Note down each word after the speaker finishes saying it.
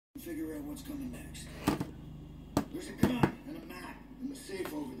figure out what's coming next. There's a gun and a map in the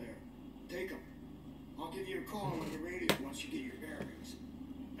safe over there. Take them. I'll give you a call on the radio once you get your bearings.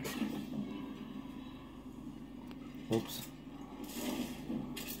 Oops.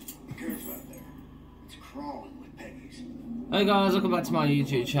 Be careful out there. It's crawling with Peggy's. Hey guys, welcome back to my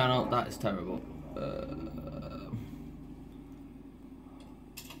YouTube channel. That is terrible. Dutch,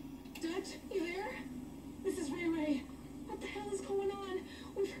 you there? This is Ray Ray. What the hell is going on?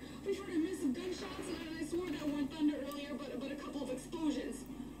 We've heard a mess of gunshots, and I swore that weren't thunder earlier, but a couple of explosions.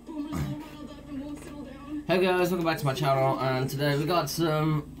 Boomers all riled up and won't settle down. Hey guys, welcome back to my channel, and today we got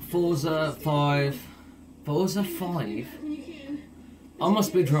some Forza 5. Forza 5? I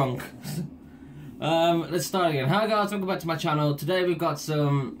must be drunk. Let's start again. Hi guys, welcome back to my channel. Today we've got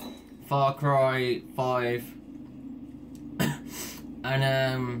some Farcry 5.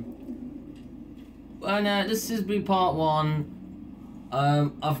 and this is be part 1.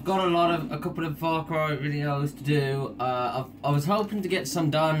 I've got a couple of Farcry videos to do. I was hoping to get some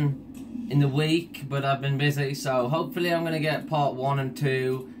done in the week, but I've been busy, so hopefully I'm going to get part 1 and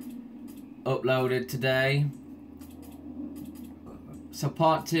 2 uploaded today. So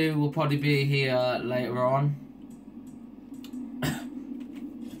part 2 will probably be here later on.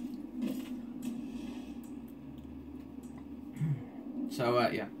 So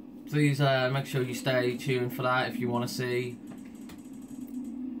yeah, please make sure you stay tuned for that if you want to see.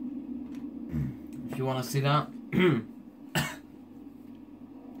 If you want to see that.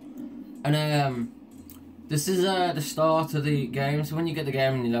 And this is the start of the game. So when you get the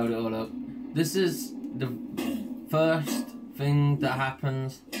game and you load it all up, this is the first thing that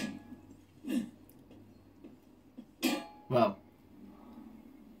happens. Well,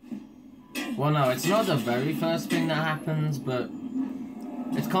 no, it's not the very first thing that happens, but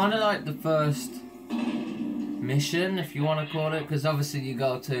it's kind of like the first mission, if you want to call it, because obviously you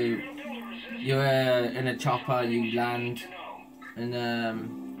go to, you're in a chopper, you land, and There's 4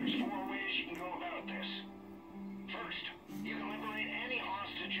 ways you can go about this. First, you can liberate any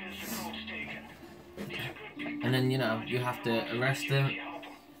hostages the cult's taken. These are good people. and then, you know, you have to arrest them,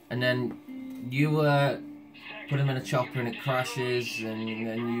 and then you put him in a chopper and it crashes, and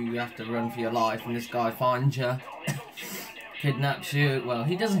then you have to run for your life, and this guy finds you, kidnaps you. Well,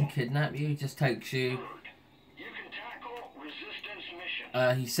 he doesn't kidnap you, he just takes you. You can tackle resistance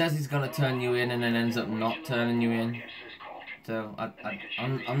missions. He says he's gonna turn you in, and then ends up not turning you in. Against this cult. So I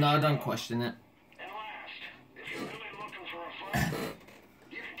don't question it. And last, if you're really looking for a fight,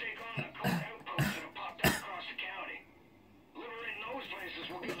 you can take on the cult outposts that have popped up across the county. Liberating those places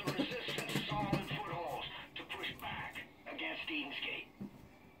will give the resistance solid footholds to push back against Eden's Gate.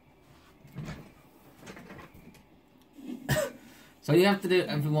 So you have to do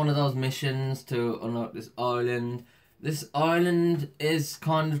every one of those missions to unlock this island. This island is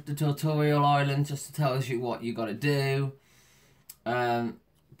kind of the tutorial island, just to tell you what you gotta do.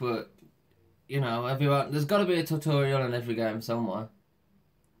 But you know, there's gotta be a tutorial in every game somewhere.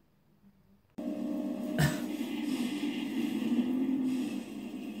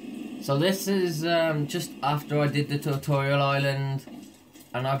 So this is just after I did the tutorial island,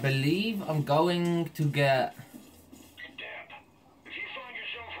 and I believe I'm going to get. If you find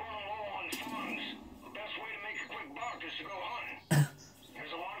yourself running low on funds, the best way to make a quick buck is to go hunting.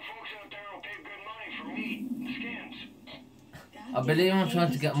 There's a lot of folks out there who'll pay good money for meat and skins. I believe I'm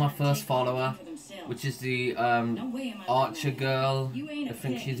trying to get my first follower, which is the Archer girl. I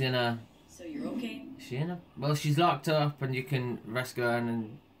think she's in a. So you're okay? Is she in a? Well, she's locked up, and you can rescue her,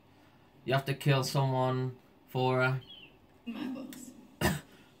 and you have to kill someone for her. My books.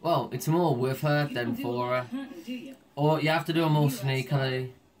 Well, it's more with her than for her. Or you have to do them more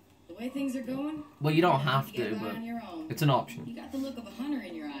sneakily. The way things are going? Well, you don't have get to, by but on your own. it's an option. You got the look of a hunter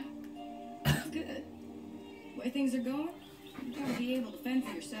in your eye. That's good. The way things are going, you gotta be able to fend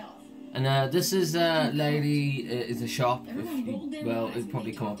for yourself. And this is lady is a shop. If you, well, it'd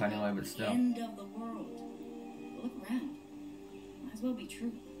probably come up anyway, but still. End of the world. Look around. Might as well be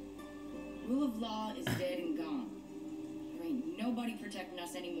true. Rule of law is dead and gone. There ain't nobody protecting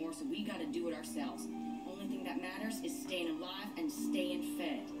us anymore, so we gotta do it ourselves. Only thing that matters is staying alive and staying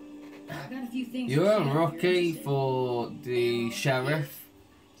fed. I got a few things. You're to a share if rookie interested. for the sheriff.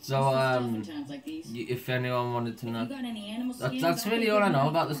 So if anyone wanted to know, that's really all I know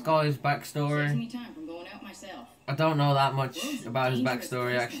about this guy's backstory. I don't know that much about his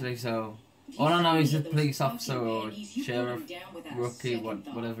backstory actually, so all I know is he's a police officer or sheriff, rookie,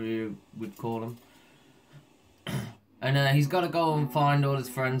 whatever you would call him. And he's got to go and find all his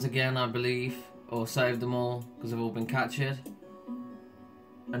friends again, I believe, or save them all because they've all been captured,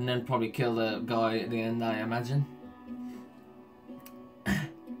 and then probably kill the guy at the end, I imagine.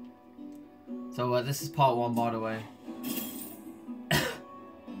 So this is part 1, by the way.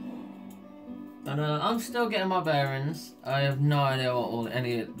 And I'm still getting my bearings. I have no idea what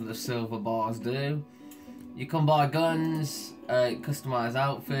any of the silver bars do. You can buy guns, customize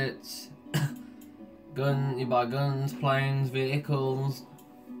outfits, you buy guns, planes, vehicles,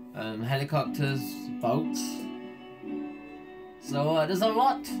 helicopters, boats. So there's a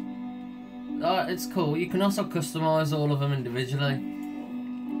lot. It's cool. You can also customize all of them individually,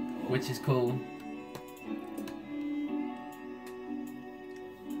 which is cool.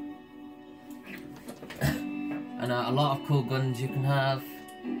 And a lot of cool guns you can have.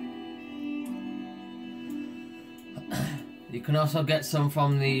 You can also get some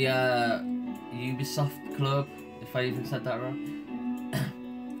from the Ubisoft Club, if I even said that right.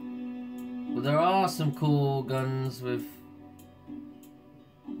 But there are some cool guns with...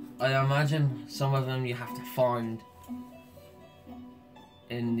 I imagine some of them you have to find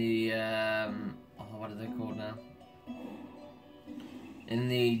in the... what are they called now? In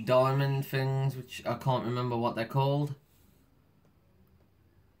the diamond things, which I can't remember what they're called.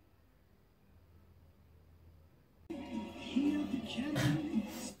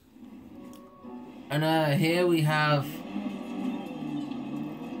 And here we have...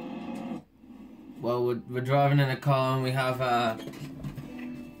 Well, we're driving in a car and we have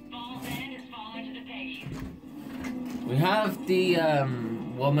we have the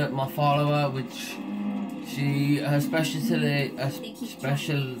woman, my follower, which her specialty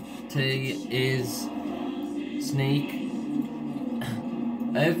is sneak.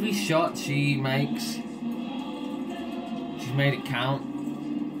 Every shot she makes, she's made it count.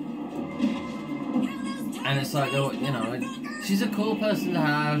 And it's like, you know, she's a cool person to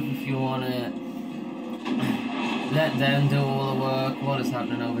have if you want to let them do all the work. What is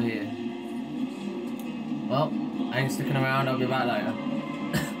happening over here? Well, I ain't sticking around, I'll be back later.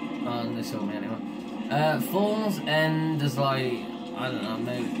 Oh, they saw me anyway. Falls End, there's like, I don't know,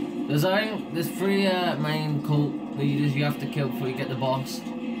 maybe... There's 3 main cult leaders you have to kill before you get the boss.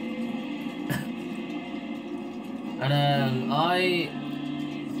 And I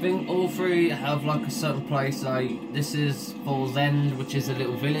think all 3 have like a certain place, like this is Falls End, which is a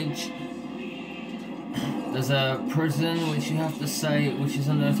little village. There's a prison which you have to which is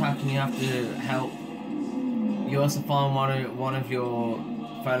under attack and you have to help. You also find one of your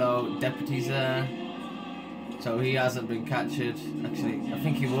fellow deputies there. So he hasn't been captured. Actually, I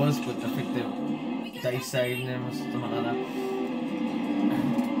think he was, but I think they saved him or something like that.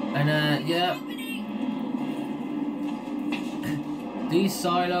 And yeah. These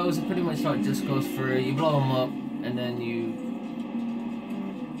silos are pretty much like just goes through, you blow them up, and then you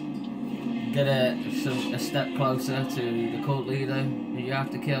get a step closer to the cult leader who you have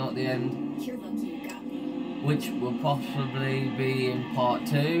to kill at the end, which will possibly be in part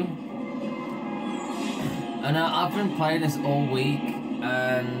 2. And I've been playing this all week,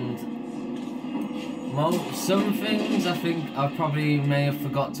 and some things I think I probably may have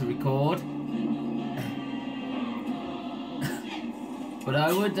forgot to record. But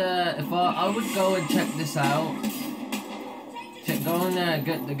I would, if I would go and check this out, go in there,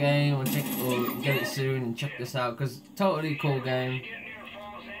 get the game, or get it soon and check this out, because totally cool game.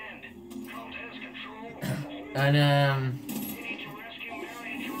 And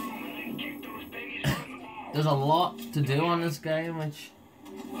there's a lot to do on this game, which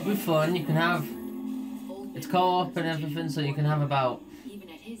will be fun. You can have, it's co-op and everything, so you can have about,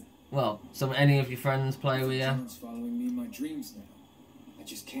 well, any of your friends play with you. Following me in my dreams now. I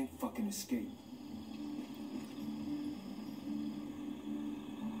just can't fucking escape.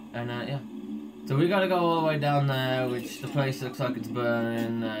 And yeah. So we gotta go all the way down there, which the place looks like it's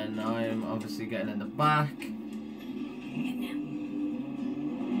burning, and I am obviously getting in the back.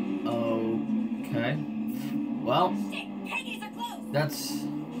 Okay. Well, that's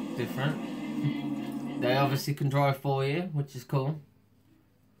different. They obviously can drive for you, which is cool.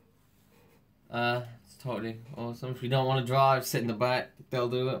 It's totally awesome. If you don't want to drive, sit in the back, they'll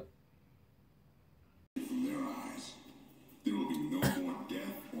do it.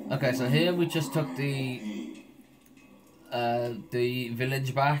 Okay, so here we just took the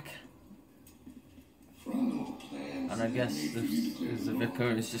village back. And I guess this is the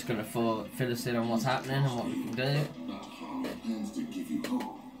vicar is just going to fill us in on what's happening and what we can do. Plans to give you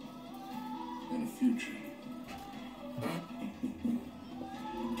hope and a future.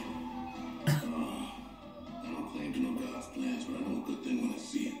 I don't claim to know God's plans, but I know a good thing when I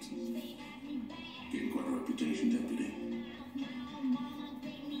see it. Getting quite a reputation, deputy.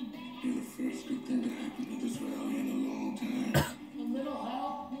 You're the first good thing to happen to this valley in a long time. A little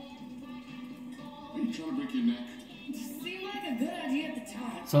help? Are you trying to break your neck? Seemed like a good idea at the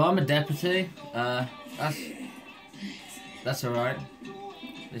time. So I'm a deputy. That's alright.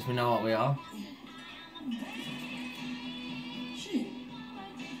 At least we know what we are. Shit.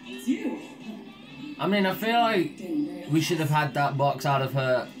 It's you. I mean, I feel like we should have had that box out of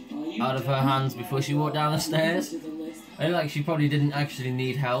her hands before she walked down the stairs. I feel like she probably didn't actually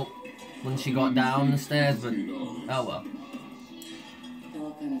need help when she got down the stairs, but oh well.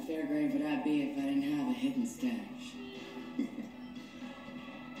 What kind of fair grade would I be if I didn't have a hidden stash?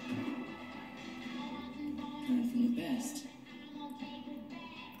 Learn from the best.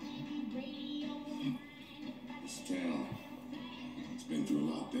 This town, it's been through a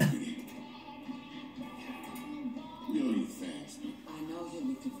lot, deputy. We owe you thanks. I know you're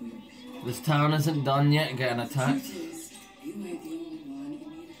looking for your people. This town isn't done yet getting attacked. You ain't the only one who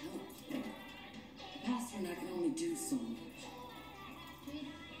needed help. The pastor and I can only do so much.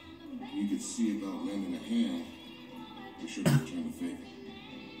 You could see about lending a hand. We should return the favor.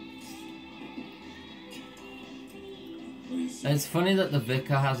 What do you say? It's funny that the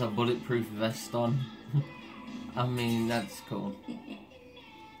vicar has a bulletproof vest on. I mean, that's cool.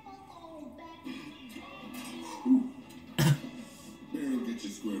 Barry will get you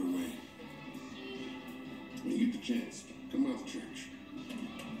squared away. When you get the chance, come out to church.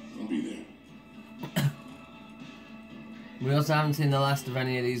 I'll be there. We also haven't seen the last of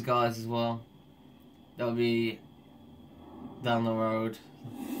any of these guys as well. They'll be down the road.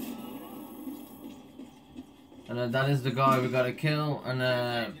 And that is the guy we gotta kill. And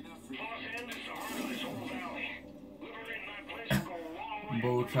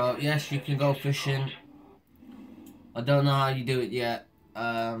bull trout. Yes, you can go fishing. I don't know how you do it yet.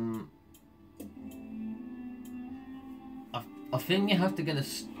 I think you have to get the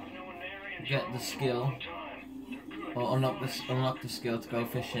skill, or unlock the skill to go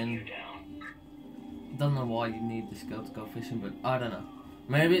fishing. Don't know why you need the skill to go fishing, but I don't know.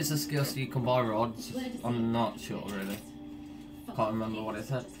 Maybe it's a skill so you can buy rods. I'm not sure really. Can't remember what it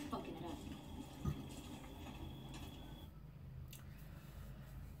said.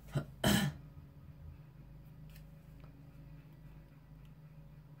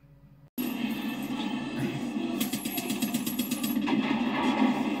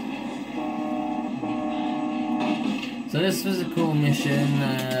 So this was a cool mission.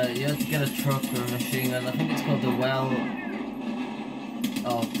 You had to get a truck or a machine gun. I think it's called the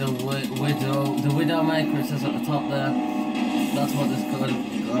Widowmaker. It says at the top there. That's what this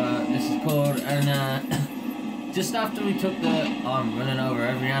is called. And just after we took I'm running over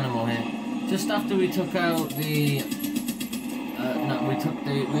every animal here. Just after we took out the, we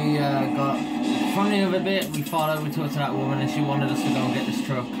got from the other bit. We followed. We talked to that woman, and she wanted us to go and get this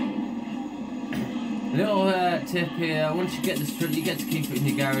truck. Little tip here, once you get this truck, you get to keep it in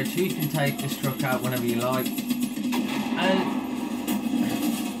your garage, so you can take this truck out whenever you like. And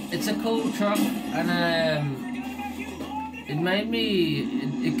it's a cool truck, and it made me,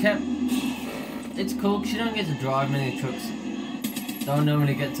 it's cool because you don't get to drive many trucks, don't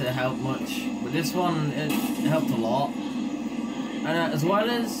normally get to help much, but this one, it helped a lot. And as well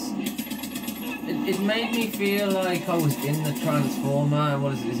as, it made me feel like I was in the Transformer,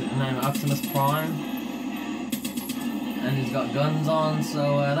 what is it name, Optimus Prime? And he's got guns on,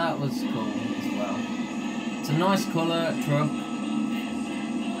 so that was cool as well. It's a nice colour truck.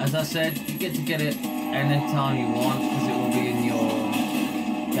 As I said, you get to get it anytime you want because it will be in your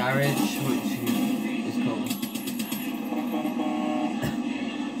garage, which is cool.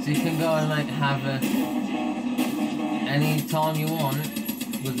 So you can go and like have it any time you want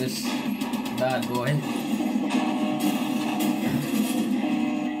with this bad boy.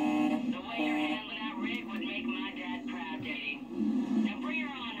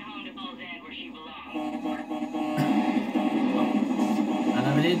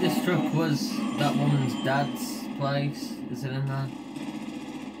 This truck was that woman's dad's place. Is it in there?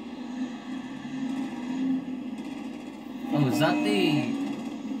 Oh, is that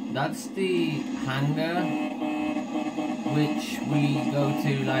that's the hangar which we go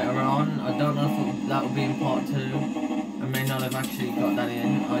to later on. I don't know if that will be in part 2. I may not have actually got that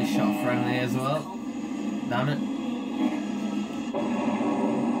in. I shot friendly as well. Damn it.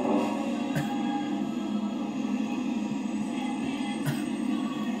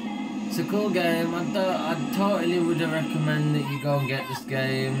 It's a cool game. I totally would recommend that you go and get this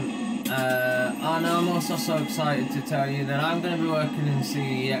game. And I'm also so excited to tell you that I'm going to be working in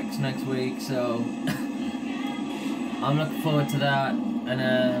CEX next week, so I'm looking forward to that. And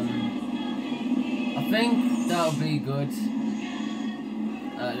I think that'll be good.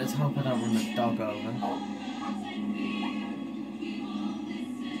 Let's hope I don't run the dog over.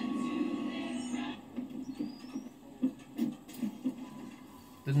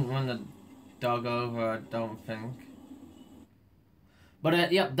 Doesn't run the dog over, I don't think.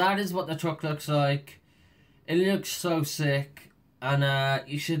 But yep, that is what the truck looks like. It looks so sick, and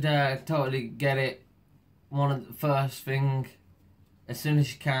you should totally get it one of the first thing as soon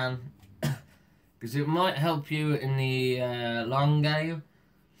as you can, because it might help you in the long game,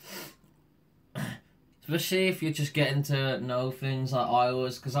 especially if you're just getting to know things like I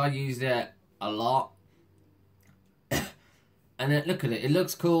was, because I used it a lot. And then, look at it, it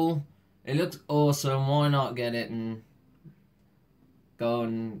looks cool, it looks awesome. Why not get it and go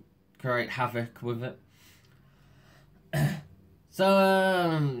and create havoc with it?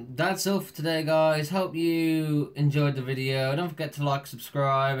 So that's all for today, guys. Hope you enjoyed the video. Don't forget to like,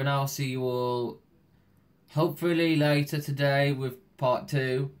 subscribe, and I'll see you all hopefully later today with part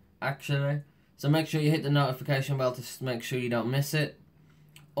 2, actually. So make sure you hit the notification bell to make sure you don't miss it,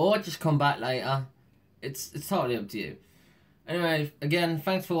 or just come back later. It's totally up to you. Anyway, again,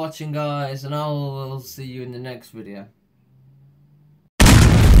 thanks for watching, guys, and I'll see you in the next video.